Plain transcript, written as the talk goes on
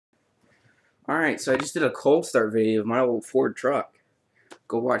Alright, so I just did a cold start video of my old Ford truck.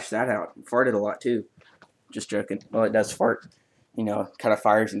 Go watch that out. It farted a lot too. Just joking. Well, it does fart. You know, kind of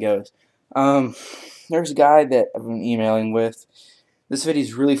fires and goes. Um, there's a guy that I've been emailing with. This video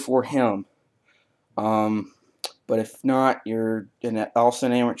is really for him. Um, but if not, you're also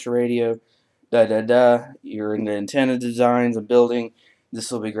an amateur radio. You're into antenna designs and building.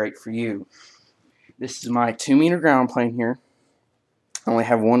 This will be great for you. This is my 2-meter ground plane here. I only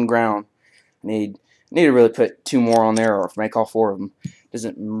have one ground. Need to really put 2 more on there or make all 4 of them.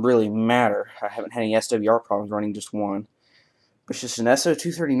 Doesn't really matter. I haven't had any SWR problems running just one. But it's just an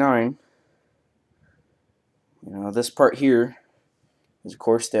SO239. You know, this part here is of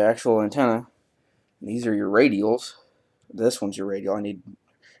course the actual antenna. These are your radials. This one's your radial.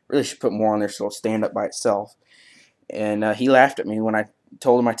 Really should put more on there so it'll stand up by itself. And he laughed at me when I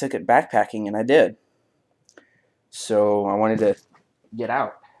told him I took it backpacking, and I did. So I wanted to get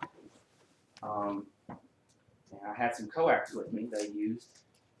out. I had some coax with me that I used,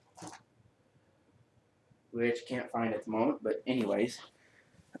 which I can't find at the moment, but anyways,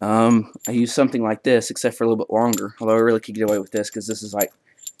 I used something like this, except for a little bit longer, although I really could get away with this because this is like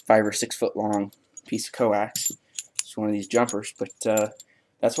 5 or 6 foot long piece of coax. It's one of these jumpers, but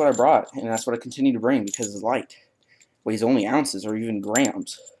that's what I brought, and that's what I continue to bring because it's light. It weighs only ounces or even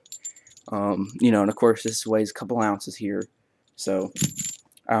grams. You know, and of course this weighs a couple ounces here, so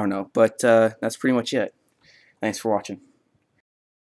I don't know, but that's pretty much it. Thanks for watching.